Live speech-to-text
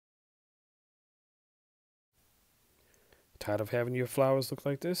Tired of having your flowers look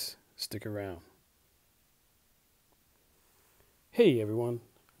like this? Stick around. Hey everyone,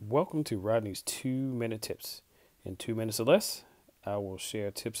 welcome to Rodney's 2-minute tips. In 2 minutes or less, I will share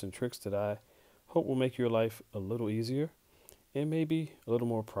tips and tricks that I hope will make your life a little easier and maybe a little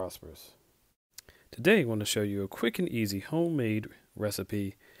more prosperous. Today I want to show you a quick and easy homemade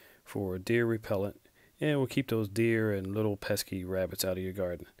recipe for deer repellent, and will keep those deer and little pesky rabbits out of your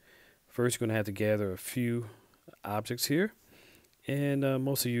garden. First, you're going to have to gather a few objects here, and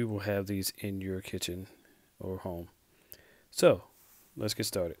most of you will have these in your kitchen or home. So let's get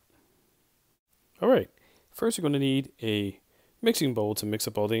started. All right, first you're going to need a mixing bowl to mix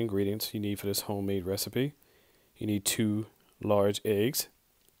up all the ingredients you need for this homemade recipe. You need 2 large eggs.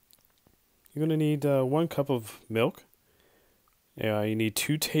 You're going to need 1 cup of milk. You need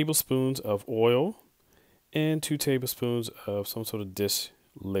 2 tablespoons of oil and 2 tablespoons of some sort of dish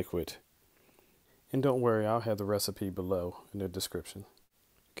liquid. And don't worry, I'll have the recipe below in the description.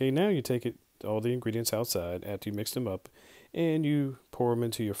 Okay, now you take all the ingredients outside after you mix them up, and you pour them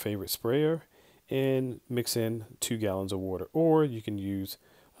into your favorite sprayer and mix in 2 gallons of water. Or you can use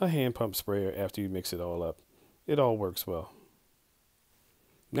a hand pump sprayer after you mix it all up. It all works well.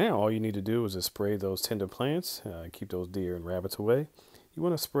 Now all you need to do is just spray those tender plants, keep those deer and rabbits away. You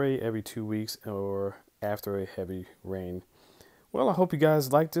want to spray every 2 weeks or after a heavy rain. Well, I hope you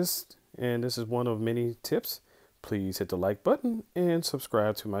guys like this, and this is one of many tips. Please hit the like button and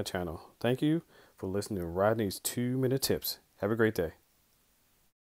subscribe to my channel. Thank you for listening to Rodney's 2-minute tips. Have a great day.